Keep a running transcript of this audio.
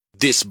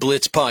This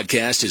Blitz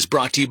podcast is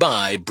brought to you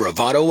by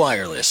Bravado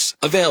Wireless.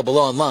 Available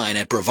online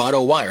at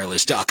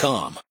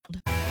bravadowireless.com.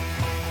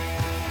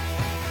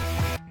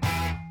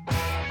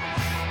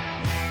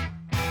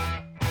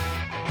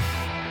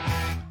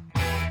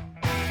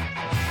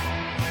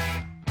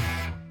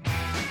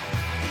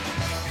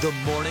 The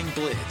Morning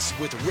Blitz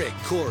with Rick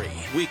Corey.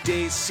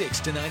 Weekdays 6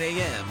 to 9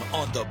 a.m.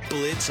 on the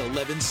Blitz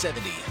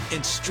 1170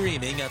 and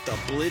streaming at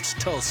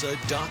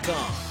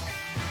theblitztulsa.com.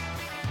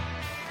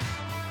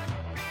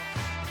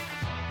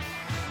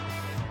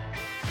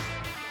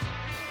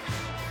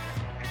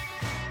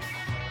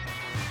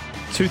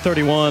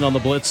 .231 on the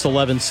Blitz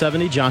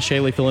 1170. Josh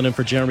Haley filling in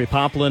for Jeremie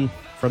Poplin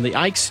from the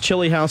Ike's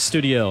Chili House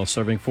studio,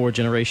 serving 4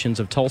 generations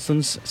of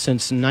Tulsans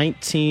since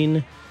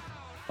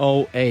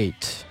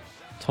 1908.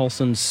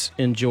 Tulsans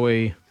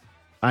enjoy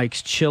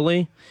Ike's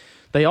Chili.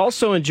 They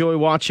also enjoy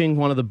watching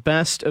one of the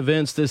best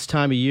events this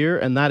time of year,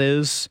 and that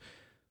is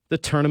the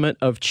Tournament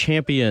of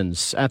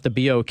Champions at the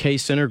BOK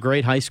Center.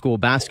 Great high school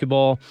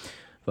basketball.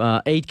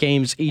 8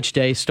 games each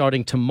day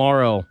starting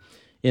tomorrow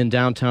in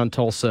downtown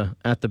Tulsa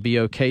at the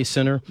BOK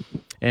Center.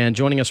 And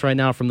joining us right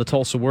now from the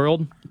Tulsa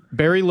World,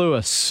 Barry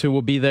Lewis, who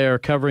will be there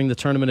covering the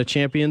Tournament of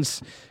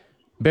Champions.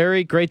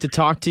 Barry, great to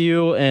talk to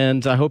you,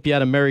 and I hope you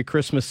had a Merry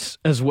Christmas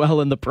as well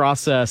in the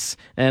process.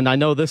 And I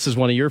know this is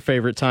one of your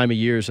favorite time of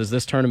years, as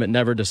this tournament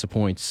never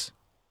disappoints.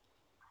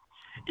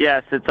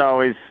 Yes,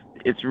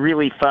 it's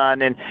really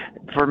fun. And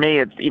for me,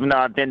 it's, even though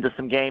I've been to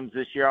some games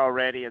this year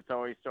already, it's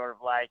always sort of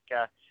like,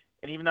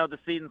 and even though the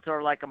season's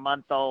sort of like a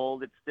month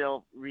old, it's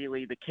still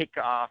really the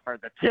kickoff or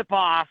the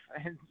tip-off,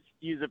 and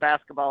use a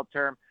basketball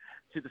term,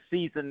 to the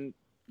season.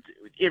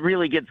 It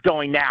really gets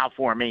going now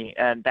for me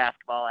in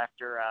basketball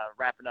after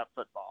wrapping up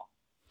football.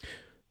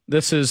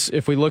 This is,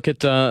 if we look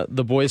at the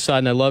boys' side,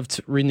 and I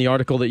loved reading the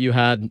article that you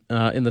had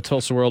in the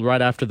Tulsa World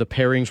right after the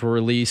pairings were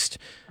released,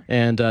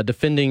 and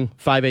defending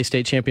 5A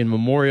state champion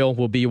Memorial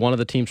will be one of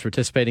the teams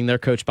participating. Their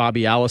coach,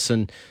 Bobby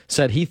Allison,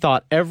 said he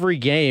thought every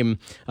game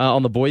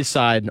on the boys'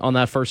 side on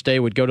that first day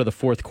would go to the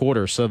fourth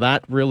quarter. So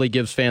that really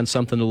gives fans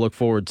something to look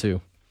forward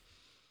to.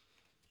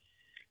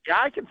 Yeah,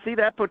 I can see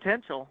that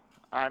potential.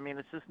 I mean,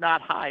 it's just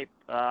not hype.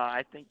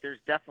 I think there's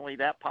definitely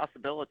that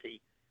possibility.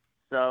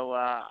 So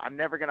I'm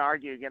never going to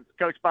argue against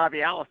Coach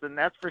Bobby Allison,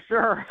 that's for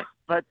sure.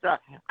 But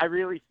I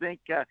really think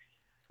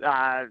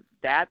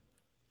that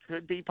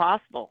could be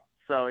possible.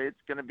 So it's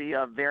going to be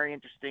a very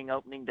interesting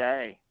opening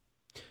day,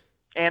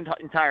 and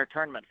entire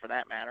tournament for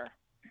that matter.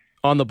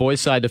 On the boys'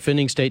 side,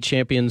 defending state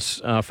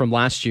champions from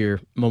last year,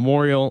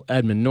 Memorial,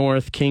 Edmond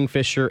North,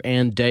 Kingfisher,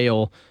 and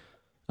Dale,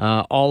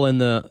 all in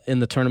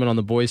the tournament on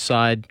the boys'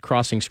 side.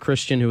 Crossings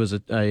Christian, who was a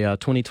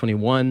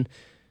 2021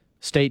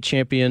 state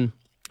champion,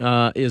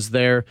 is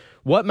there.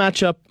 What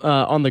matchup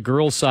on the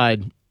girls'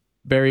 side,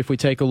 Barry, if we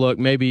take a look,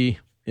 maybe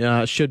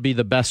should be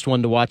the best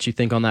one to watch, you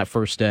think, on that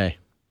first day?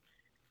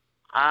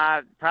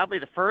 Probably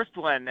the first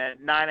one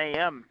at 9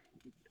 a.m.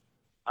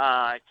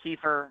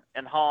 Kiefer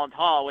and Holland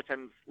Hall, which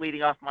I'm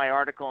leading off my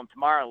article in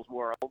Tomorrow's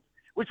World,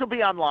 which will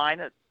be online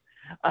at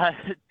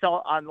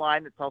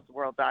online at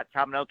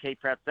TulsaWorld.com and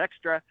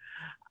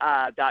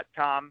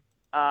OKPrepsExtra.com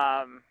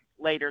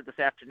later this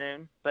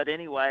afternoon. But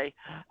anyway,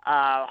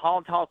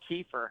 Holland Hall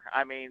Kiefer,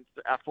 I mean,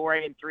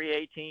 4A and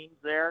 3A teams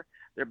there.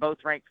 They're both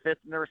ranked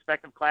 5th in their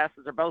respective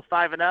classes. They're both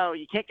 5-0.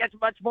 You can't get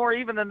much more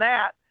even than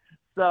that.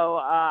 So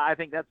I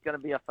think that's going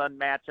to be a fun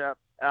matchup,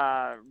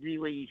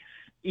 really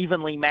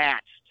evenly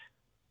matched.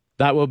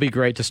 That will be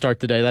great to start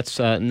the day. That's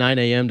 9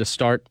 a.m. to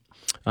start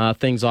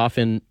things off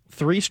in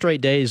 3 straight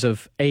days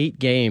of 8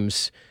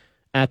 games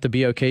at the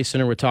BOK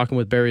Center. We're talking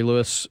with Barry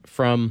Lewis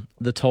from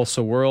the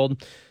Tulsa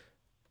World.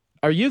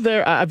 Are you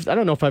there? I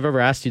don't know if I've ever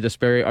asked you this,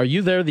 Barry. Are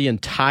you there the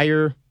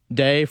entire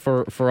day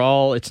for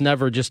all? It's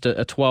never just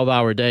a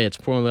 12-hour day. It's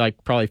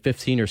probably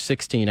 15 or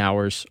 16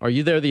 hours. Are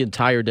you there the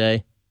entire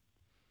day?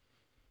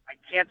 I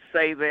can't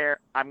say there.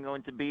 I'm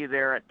going to be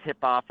there at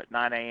tip-off at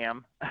 9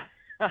 a.m.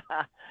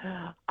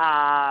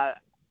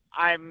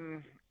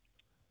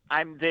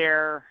 I'm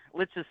there,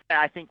 let's just say,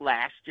 I think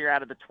last year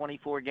out of the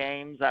 24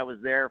 games, I was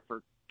there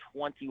for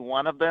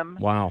 21 of them.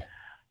 Wow.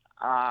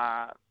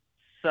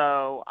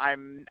 So I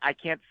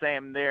can't say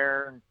I'm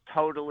there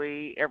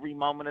totally every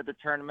moment of the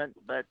tournament,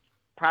 but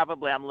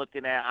probably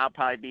I'll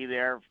probably be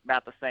there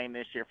about the same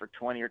this year for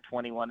 20 or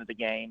 21 of the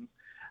games.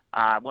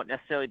 I won't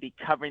necessarily be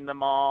covering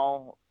them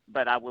all,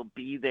 but I will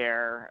be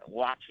there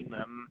watching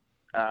them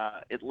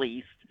at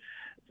least.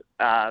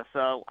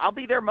 So I'll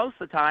be there most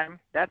of the time,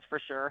 that's for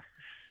sure.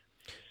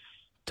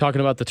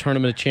 Talking about the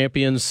Tournament of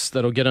Champions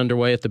that'll get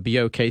underway at the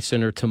BOK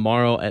Center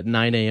tomorrow at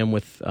 9 a.m.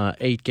 with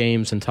 8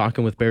 games, and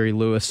talking with Barry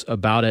Lewis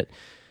about it.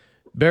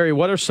 Barry,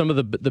 what are some of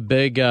the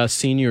big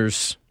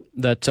seniors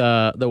that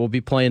will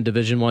be playing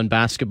Division I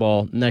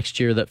basketball next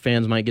year that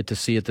fans might get to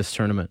see at this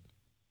tournament?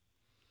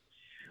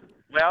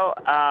 Well,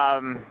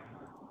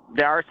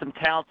 there are some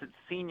talented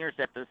seniors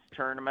at this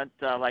tournament,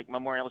 like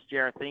Memorial's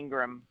Jareth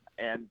Ingram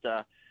and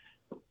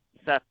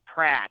Seth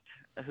Pratt,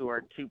 who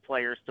are 2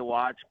 players to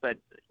watch. But,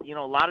 a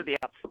lot of the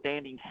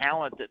outstanding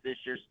talent at this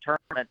year's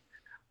tournament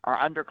our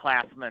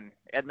underclassmen.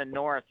 Edmund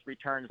Norris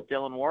returns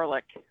Dylan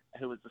Warlick,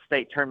 who was the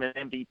state tournament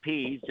MVP.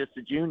 He's just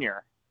a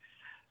junior.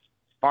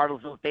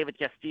 Bartlesville's David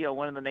Castillo,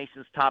 one of the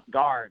nation's top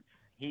guards.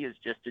 He is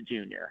just a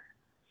junior.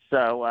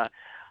 So,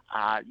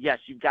 yes,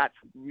 you've got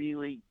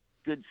really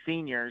good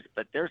seniors,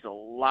 but there's a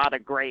lot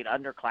of great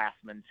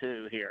underclassmen,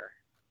 too, here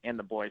in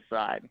the boys'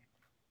 side.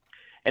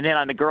 And then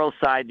on the girls'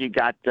 side, you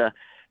got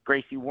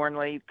Gracie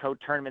Warnley,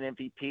 co-tournament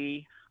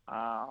MVP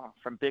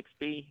from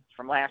Bixby,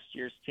 from last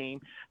year's team.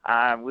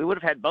 We would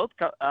have had both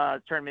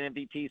tournament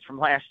MVPs from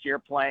last year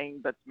playing,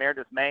 but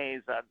Meredith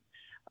Mays,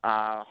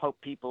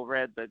 hope people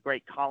read the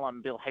great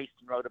column Bill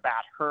Haston wrote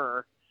about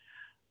her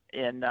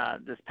in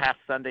this past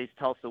Sunday's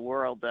Tulsa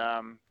World,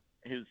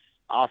 who's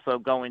also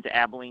going to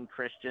Abilene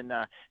Christian.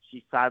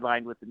 She's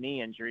sidelined with a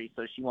knee injury,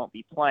 so she won't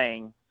be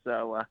playing.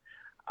 So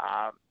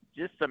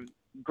just some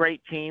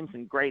great teams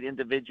and great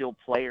individual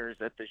players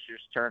at this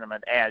year's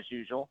tournament, as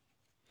usual.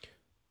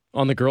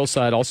 On the girls'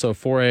 side, also,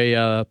 for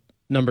a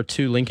number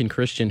 2 Lincoln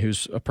Christian,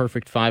 who's a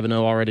perfect 5-0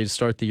 already to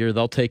start the year,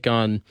 they'll take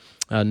on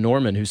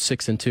Norman, who's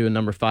 6-2 and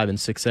number 5 in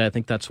 6A. I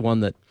think that's one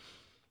that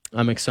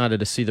I'm excited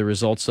to see the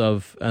results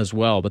of as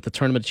well. But the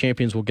Tournament of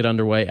Champions will get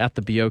underway at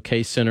the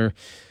BOK Center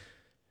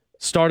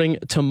starting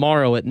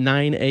tomorrow at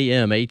 9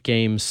 a.m., 8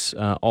 games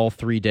all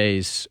 3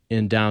 days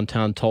in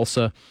downtown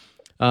Tulsa.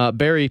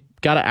 Barry,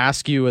 got to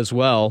ask you as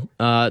well,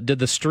 did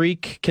the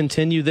streak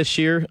continue this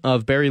year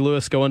of Barry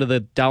Lewis going to the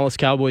Dallas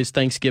Cowboys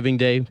Thanksgiving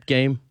Day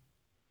game?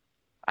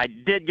 I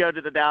did go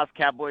to the Dallas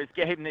Cowboys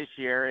game this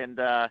year, and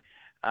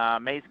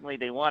amazingly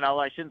they won.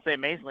 Although I shouldn't say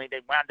amazingly,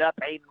 they wound up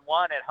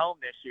 8-1 at home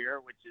this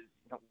year, which is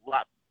a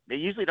lot. They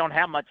usually don't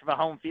have much of a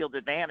home field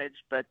advantage,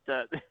 but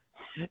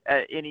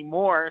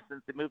anymore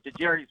since they moved to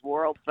Jerry's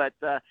World. But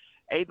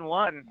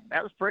 8-1,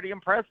 that was pretty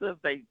impressive.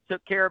 They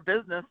took care of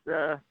business.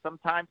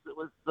 Sometimes it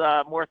was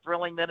more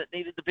thrilling than it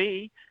needed to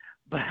be,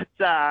 but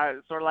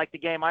sort of like the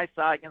game I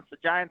saw against the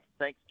Giants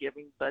at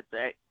Thanksgiving. But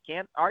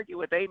can't argue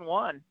with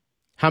 8-1.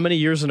 How many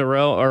years in a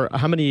row, or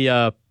how many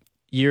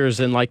years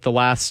in like the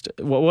last?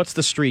 What's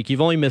the streak?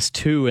 You've only missed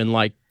 2 in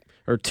like,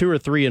 or 2 or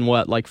 3 in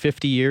what, like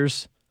 50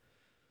 years?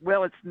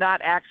 Well, it's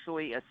not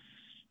actually a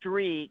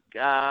streak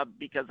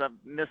because I've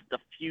missed a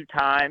few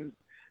times,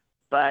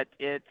 but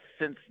it's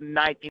since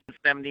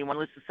 1971.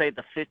 Let's just say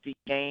the 50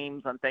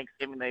 games on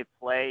Thanksgiving they've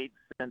played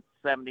since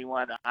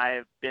 71.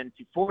 I've been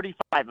to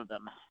 45 of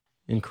them.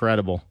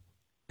 Incredible.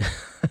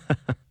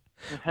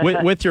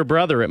 with your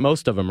brother at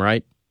most of them,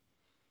 right?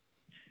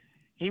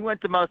 He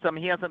went to most of them.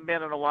 He hasn't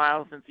been in a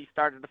while since he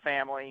started a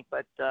family,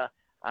 but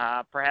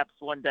perhaps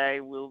one day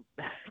we'll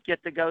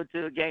get to go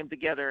to a game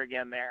together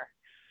again there.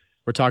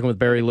 We're talking with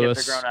Barry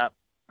Lewis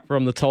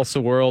from the Tulsa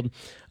World.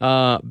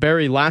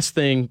 Barry, last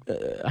thing,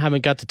 I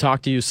haven't got to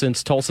talk to you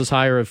since Tulsa's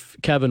hire of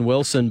Kevin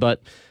Wilson,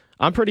 but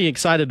I'm pretty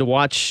excited to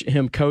watch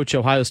him coach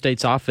Ohio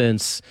State's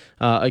offense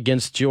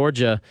against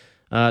Georgia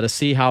to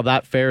see how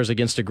that fares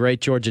against a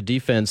great Georgia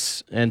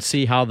defense and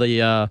see how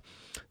the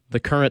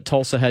current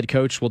Tulsa head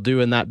coach will do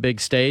in that big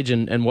stage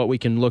and what we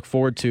can look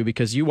forward to,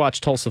 because you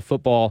watch Tulsa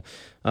football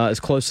as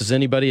close as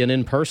anybody and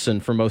in person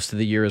for most of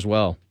the year as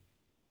well.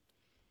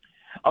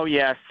 Oh,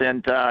 yes,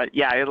 and,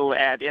 it'll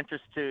add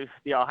interest to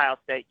the Ohio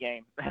State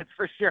game, that's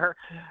for sure.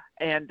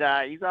 And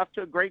he's off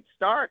to a great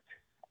start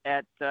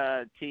at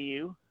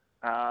TU,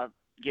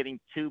 getting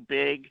 2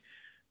 big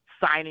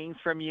signings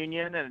from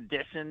Union in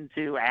addition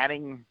to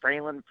adding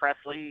Braylon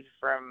Presley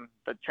from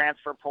the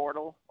transfer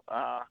portal.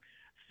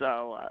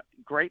 So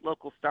great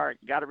local start.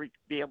 You got to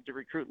be able to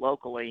recruit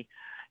locally,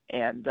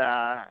 and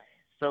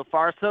so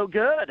far so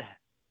good.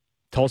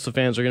 Tulsa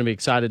fans are going to be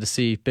excited to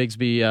see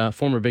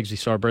former Bigsby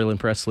star Braylon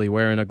Presley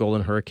wearing a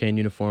Golden Hurricane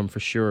uniform for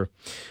sure.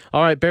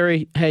 All right,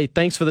 Barry, hey,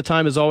 thanks for the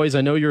time as always.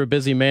 I know you're a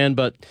busy man,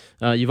 but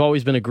you've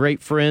always been a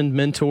great friend,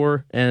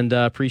 mentor, and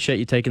appreciate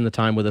you taking the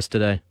time with us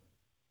today.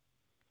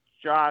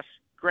 Josh,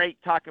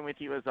 great talking with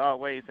you as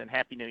always, and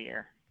Happy New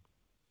Year.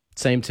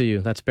 Same to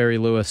you. That's Barry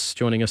Lewis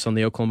joining us on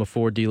the Oklahoma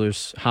Ford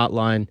Dealers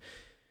Hotline.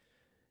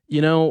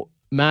 You know,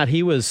 Matt,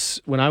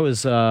 when I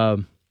was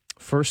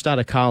first out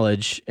of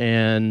college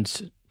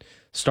and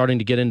starting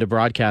to get into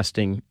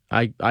broadcasting,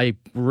 I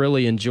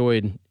really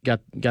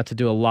got to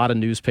do a lot of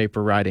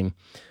newspaper writing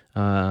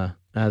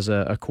as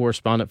a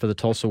correspondent for the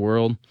Tulsa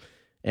World.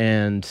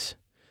 And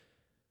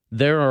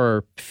there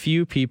are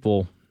few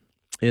people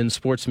in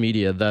sports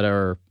media that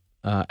are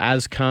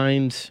as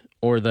kind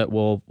or that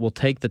will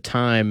take the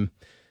time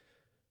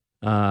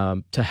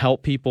to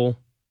help people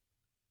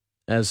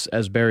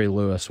as Barry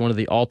Lewis, one of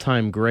the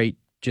all-time great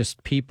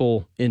just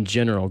people in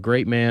general,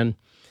 great man,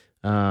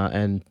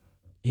 and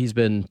he's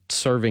been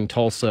serving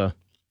Tulsa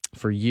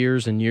for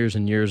years and years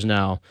and years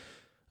now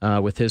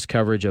with his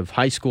coverage of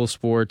high school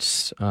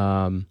sports.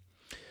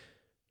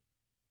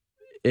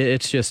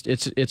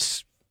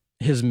 It's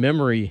his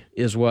memory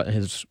is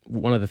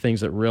one of the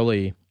things that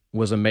really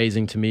was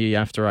amazing to me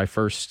after I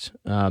first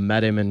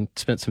met him and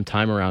spent some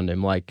time around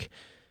him. Like,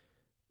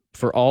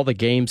 for all the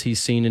games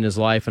he's seen in his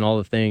life and all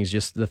the things,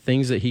 just the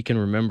things that he can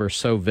remember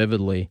so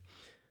vividly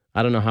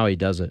I don't know how he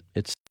does it.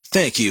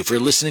 Thank you for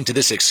listening to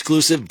this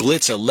exclusive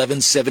Blitz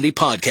 1170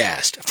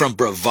 podcast from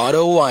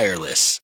Bravado Wireless.